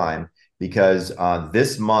perfect time, because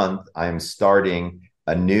this month I am starting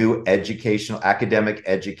a new academic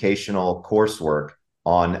educational coursework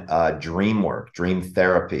on dream work, dream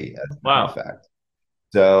therapy, as a matter of fact.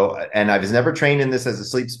 So, and I was never trained in this as a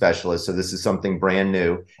sleep specialist, so this is something brand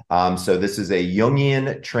new. So this is a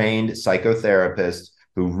Jungian trained psychotherapist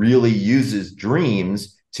who really uses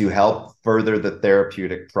dreams to help further the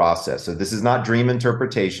therapeutic process. So this is not dream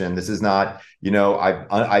interpretation. This is not,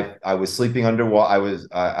 I was sleeping underwater.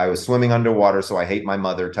 I was swimming underwater, so I hate my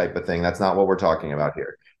mother type of thing. That's not what we're talking about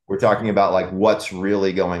here. We're talking about like what's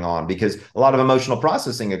really going on, because a lot of emotional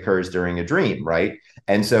processing occurs during a dream, right?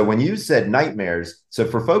 And so when you said nightmares, so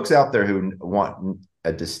for folks out there who want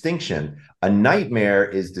a distinction, a nightmare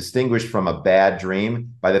is distinguished from a bad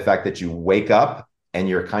dream by the fact that you wake up and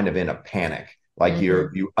you're kind of in a panic. Like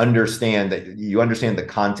you understand the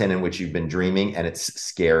content in which you've been dreaming, and it's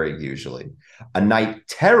scary usually. A night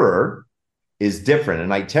terror is different. A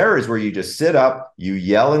night terror is where you just sit up, you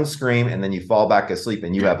yell and scream, and then you fall back asleep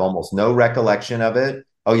and you have almost no recollection of it.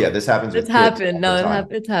 Oh yeah, this happens. It's happened. No,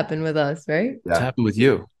 it's happened with us, right? It's happened with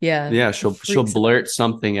you. Yeah. Yeah. She'll blurt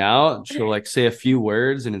something out. She'll like say a few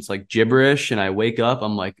words and it's like gibberish. And I wake up,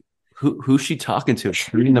 I'm like, who's she talking to?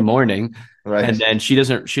 3 a.m. Right. And then she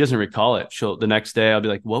doesn't recall it. The next day I'll be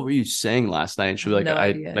like, what were you saying last night? And she'll be like,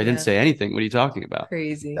 I didn't say anything. What are you talking about?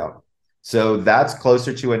 Crazy. Yeah. So that's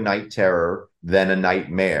closer to a night terror than a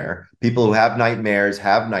nightmare. People who have nightmares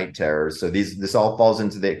have night terrors. So this all falls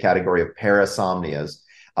into the category of parasomnias.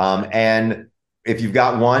 And if you've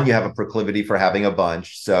got one, you have a proclivity for having a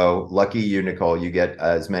bunch. So lucky you, Nicole, you get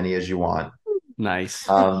as many as you want. Nice.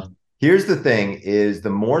 Here's the thing is the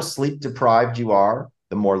more sleep deprived you are,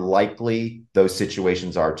 the more likely those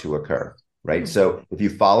situations are to occur. Right. So if you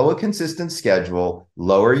follow a consistent schedule,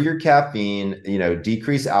 lower your caffeine,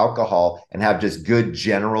 decrease alcohol, and have just good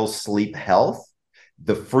general sleep health,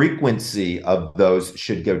 the frequency of those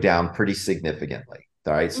should go down pretty significantly.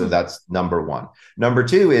 All right. So that's number one. Number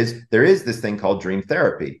two is there is this thing called dream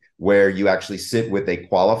therapy, where you actually sit with a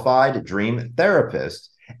qualified dream therapist.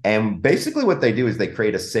 And basically what they do is they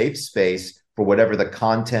create a safe space for whatever the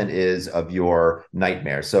content is of your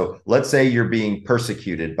nightmare. So let's say you're being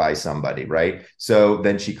persecuted by somebody, right? So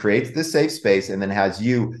then she creates this safe space and then has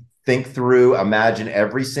you think through, imagine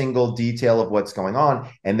every single detail of what's going on.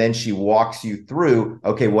 And then she walks you through,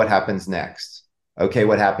 okay, what happens next? Okay,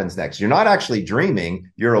 what happens next? You're not actually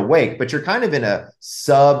dreaming, you're awake, but you're kind of in a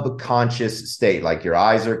subconscious state. Like your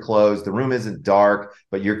eyes are closed, the room isn't dark,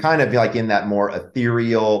 but you're kind of like in that more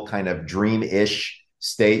ethereal kind of dream-ish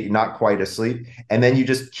state, not quite asleep. And then you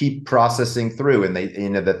just keep processing through. And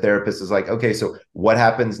the therapist is like, okay, so what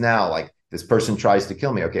happens now? Like this person tries to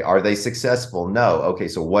kill me. Okay, are they successful? No. Okay,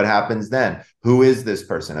 so what happens then? Who is this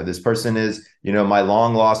person? Or this person is, my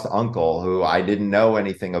long lost uncle who I didn't know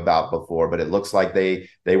anything about before, but it looks like they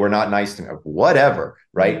were not nice to me. Whatever,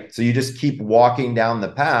 right? So you just keep walking down the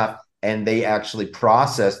path, and they actually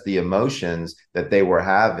process the emotions that they were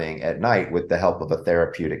having at night with the help of a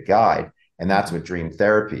therapeutic guide. And that's what dream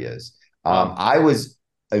therapy is. I was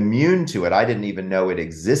immune to it. I didn't even know it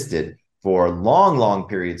existed for long, long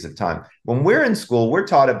periods of time. When we're in school, we're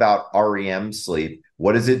taught about REM sleep.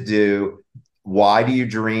 What does it do? Why do you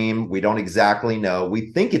dream? We don't exactly know.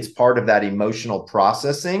 We think it's part of that emotional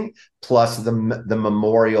processing plus the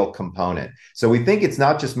memorial component. So we think it's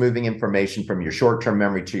not just moving information from your short-term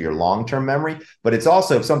memory to your long-term memory, but it's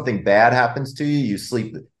also if something bad happens to you, you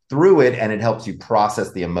sleep through it and it helps you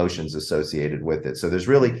process the emotions associated with it. So there's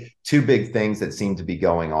really two big things that seem to be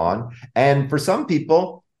going on. And for some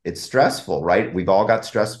people, it's stressful, right? We've all got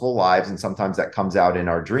stressful lives, and sometimes that comes out in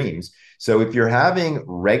our dreams. So if you're having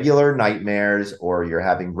regular nightmares or you're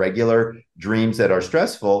having regular dreams that are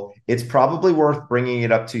stressful, it's probably worth bringing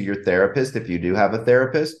it up to your therapist if you do have a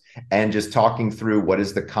therapist and just talking through what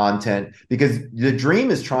is the content, because the dream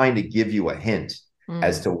is trying to give you a hint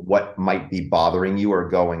as to what might be bothering you or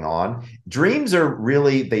going on. Dreams are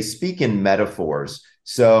really, they speak in metaphors.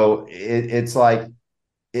 So it's like,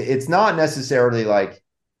 it's not necessarily like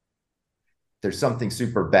there's something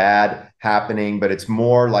super bad happening, but it's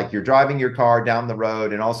more like you're driving your car down the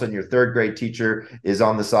road and all of a sudden your third grade teacher is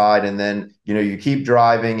on the side, and then, you keep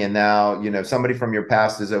driving and now, somebody from your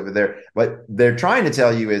past is over there. What they're trying to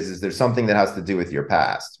tell you is there's something that has to do with your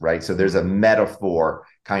past, right? So there's a metaphor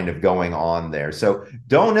kind of going on there. So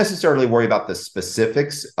don't necessarily worry about the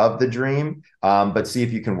specifics of the dream, but see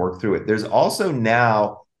if you can work through it. There's also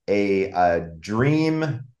now a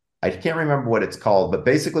dream, I can't remember what it's called, but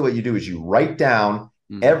basically what you do is you write down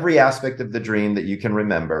every aspect of the dream that you can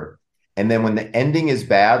remember. And then when the ending is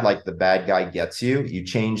bad, like the bad guy gets you, you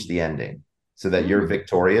change the ending so that you're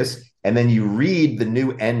victorious. and then you read the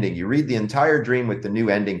new ending. You read the entire dream with the new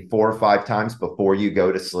ending 4 or 5 times before you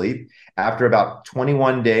go to sleep. After about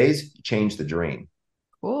 21 days, you change the dream.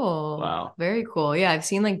 Cool. Wow. Very cool. Yeah, I've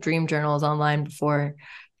seen like dream journals online before,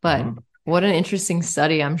 but what an interesting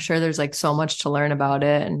study. I'm sure there's like so much to learn about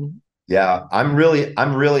it. And yeah, I'm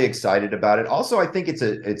really excited about it. Also, I think it's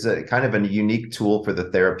a kind of a unique tool for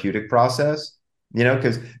the therapeutic process,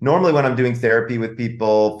 because normally when I'm doing therapy with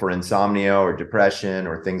people for insomnia or depression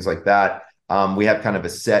or things like that, we have kind of a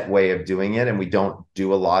set way of doing it, and we don't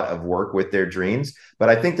do a lot of work with their dreams. But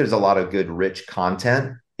I think there's a lot of good, rich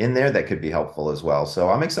content in there that could be helpful as well. So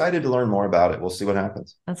I'm excited to learn more about it. We'll see what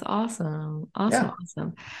happens. That's awesome.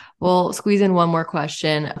 Awesome. We'll squeeze in one more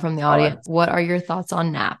question from the audience. What are your thoughts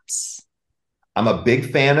on naps? I'm a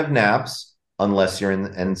big fan of naps unless you're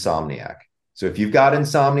an insomniac. So if you've got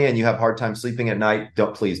insomnia and you have a hard time sleeping at night,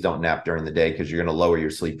 please don't nap during the day, because you're going to lower your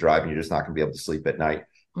sleep drive and you're just not going to be able to sleep at night.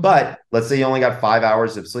 But let's say you only got 5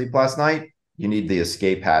 hours of sleep last night, you need the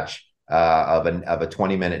escape hatch of a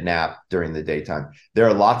 20-minute nap during the daytime. There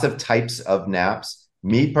are lots of types of naps.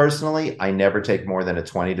 Me personally, I never take more than a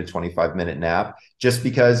 20 to 25-minute nap, just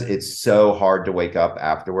because it's so hard to wake up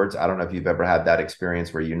afterwards. I don't know if you've ever had that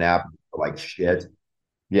experience where you nap like shit.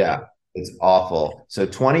 Yeah, it's awful. So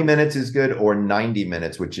 20 minutes is good, or 90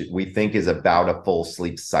 minutes, which we think is about a full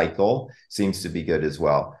sleep cycle, seems to be good as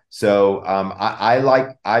well. So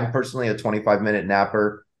I'm personally a 25-minute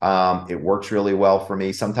napper. It works really well for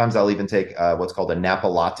me. Sometimes I'll even take what's called a napa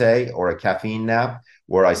latte, or a caffeine nap,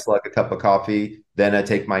 where I slug a cup of coffee, then I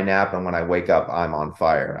take my nap, and when I wake up, I'm on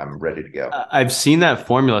fire. I'm ready to go. I've seen that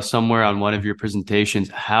formula somewhere on one of your presentations.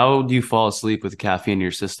 How do you fall asleep with caffeine in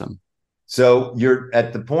your system? So you're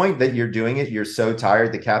at the point that you're doing it, you're so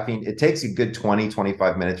tired, the caffeine, it takes a good 20,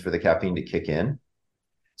 25 minutes for the caffeine to kick in.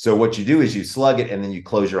 So what you do is you slug it, and then you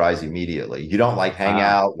close your eyes immediately. You don't like hang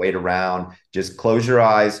out, wait around, just close your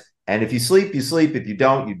eyes. And if you sleep, you sleep. If you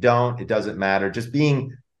don't, you don't. It doesn't matter. Just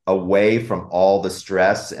being away from all the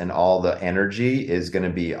stress and all the energy is going to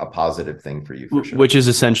be a positive thing for you, for sure. Which is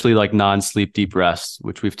essentially like non-sleep deep rest,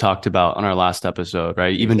 which we've talked about on our last episode,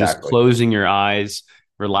 right? Even just closing your eyes,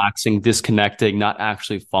 relaxing, disconnecting, not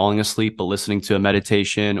actually falling asleep, but listening to a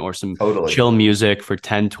meditation or some chill music for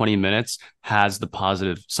 10, 20 minutes has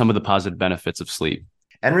some of the positive benefits of sleep.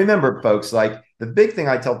 And remember, folks, like the big thing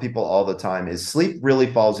I tell people all the time is sleep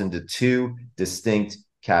really falls into 2 distinct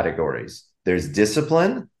categories. There's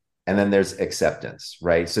discipline, and then there's acceptance,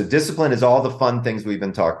 right? So discipline is all the fun things we've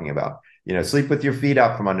been talking about. Sleep with your feet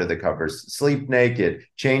out from under the covers, sleep naked,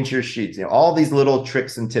 change your sheets, all these little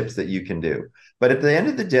tricks and tips that you can do. But at the end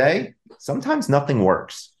of the day, sometimes nothing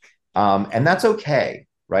works. And that's okay,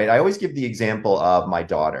 right? I always give the example of my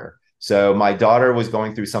daughter. So my daughter was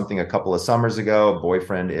going through something a couple of summers ago, a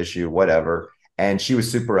boyfriend issue, whatever. And she was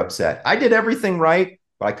super upset. I did everything right,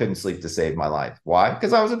 but I couldn't sleep to save my life. Why?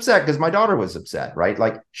 Because I was upset, because my daughter was upset, right?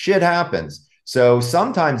 Like shit happens. So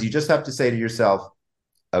sometimes you just have to say to yourself,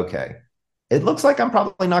 okay, it looks like I'm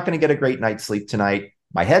probably not going to get a great night's sleep tonight.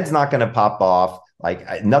 My head's not going to pop off.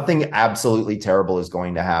 Like nothing absolutely terrible is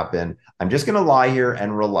going to happen. I'm just going to lie here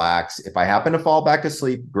and relax. If I happen to fall back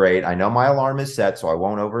asleep, great. I know my alarm is set, so I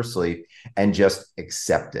won't oversleep, and just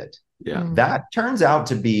accept it. Yeah. That turns out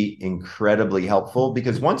to be incredibly helpful,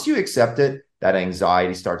 because once you accept it, that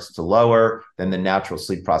anxiety starts to lower. Then the natural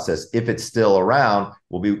sleep process, if it's still around,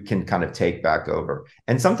 can kind of take back over.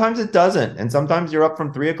 And sometimes it doesn't. And sometimes you're up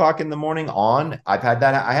from 3 o'clock in the morning on. I had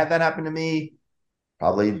that happen to me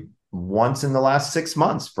probably once in the last 6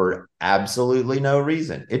 months for absolutely no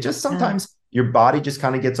reason. It just sometimes your body just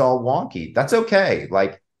kind of gets all wonky. That's okay.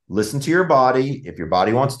 Like, listen to your body. If your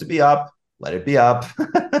body wants to be up, let it be up.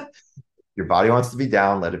 Your body wants to be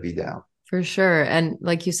down, let it be down. For sure. And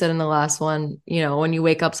like you said in the last one, when you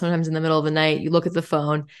wake up sometimes in the middle of the night, you look at the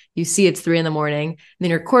phone, you see it's 3 a.m, and then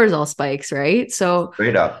your cortisol spikes, right? So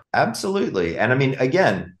straight up. Absolutely. And I mean,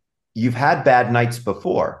 again, you've had bad nights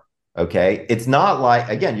before. Okay. It's not like,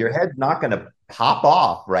 again, your head's not going to pop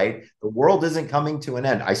off, right? The world isn't coming to an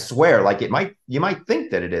end. I swear, like you might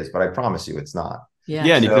think that it is, but I promise you it's not. Yeah.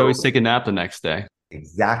 And you can always take a nap the next day.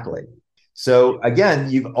 Exactly. So again,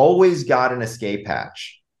 you've always got an escape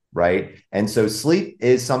hatch. Right. And so sleep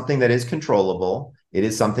is something that is controllable. It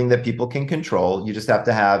is something that people can control. You just have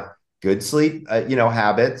to have good sleep,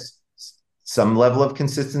 habits, some level of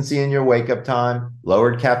consistency in your wake up time,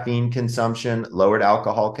 lowered caffeine consumption, lowered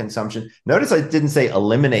alcohol consumption. Notice I didn't say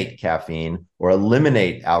eliminate caffeine or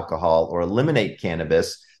eliminate alcohol or eliminate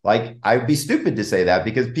cannabis. Like, I'd be stupid to say that,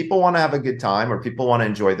 because people want to have a good time or people want to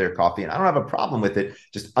enjoy their coffee. And I don't have a problem with it.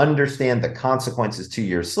 Just understand the consequences to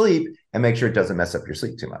your sleep and make sure it doesn't mess up your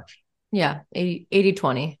sleep too much. Yeah.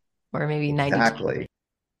 80-20. or maybe 90.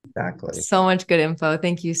 Exactly. So much good info.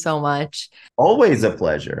 Thank you so much. Always a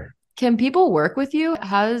pleasure. Can people work with you?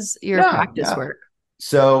 How does your practice work?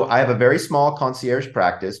 So I have a very small concierge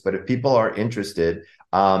practice, but if people are interested,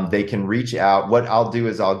 they can reach out. What I'll do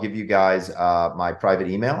is I'll give you guys my private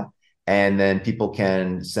email, and then people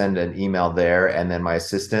can send an email there, and then my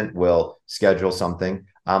assistant will schedule something.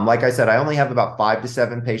 Like I said, I only have about 5 to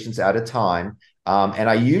 7 patients at a time. And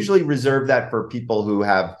I usually reserve that for people who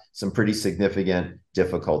have some pretty significant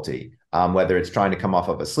difficulty, whether it's trying to come off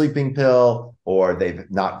of a sleeping pill or they've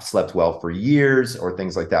not slept well for years or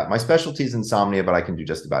things like that. My specialty is insomnia, but I can do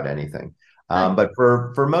just about anything. But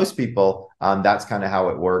for most people, that's kind of how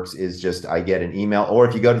it works, is just I get an email, or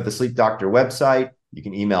if you go to the Sleep Doctor website, you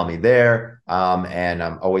can email me there. And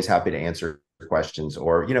I'm always happy to answer questions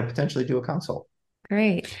or, potentially do a consult.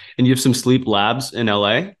 Great. And you have some sleep labs in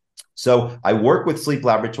LA? So I work with sleep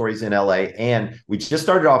laboratories in LA, and we just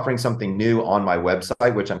started offering something new on my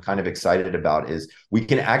website, which I'm kind of excited about, is we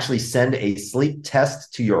can actually send a sleep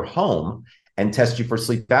test to your home and test you for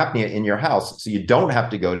sleep apnea in your house. So you don't have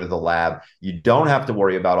to go to the lab. You don't have to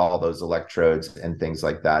worry about all those electrodes and things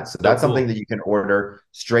like that. So that's something that you can order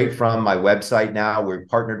straight from my website now. We're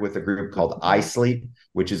partnered with a group called iSleep,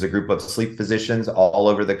 which is a group of sleep physicians all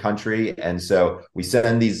over the country. And so we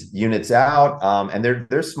send these units out, and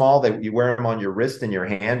they're small. You wear them on your wrist and your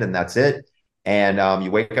hand, and that's it. And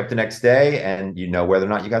you wake up the next day and you know whether or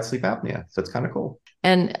not you got sleep apnea. So it's kind of cool.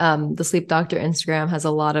 And the Sleep Doctor Instagram has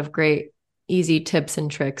a lot of great, easy tips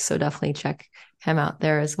and tricks. So definitely check him out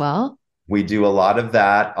there as well. We do a lot of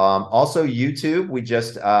that. Also YouTube, we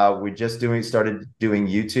just started doing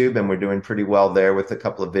YouTube, and we're doing pretty well there with a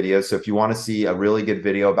couple of videos. So if you want to see a really good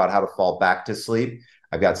video about how to fall back to sleep,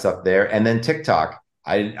 I've got stuff there. And then TikTok.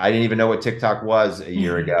 I didn't even know what TikTok was a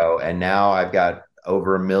year ago, and now I've got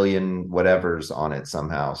over 1 million whatevers on it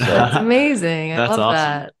somehow. So that's amazing. I love awesome.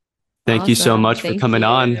 That. Thank you so much for coming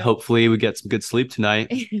on. Hopefully we get some good sleep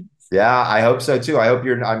tonight. Yeah, I hope so too.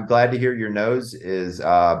 I'm glad to hear your nose is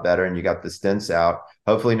better and you got the stents out.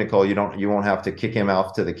 Hopefully, Nicole, you won't have to kick him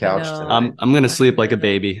off to the couch tonight. I'm going to sleep like a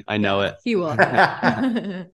baby. I know it. He will.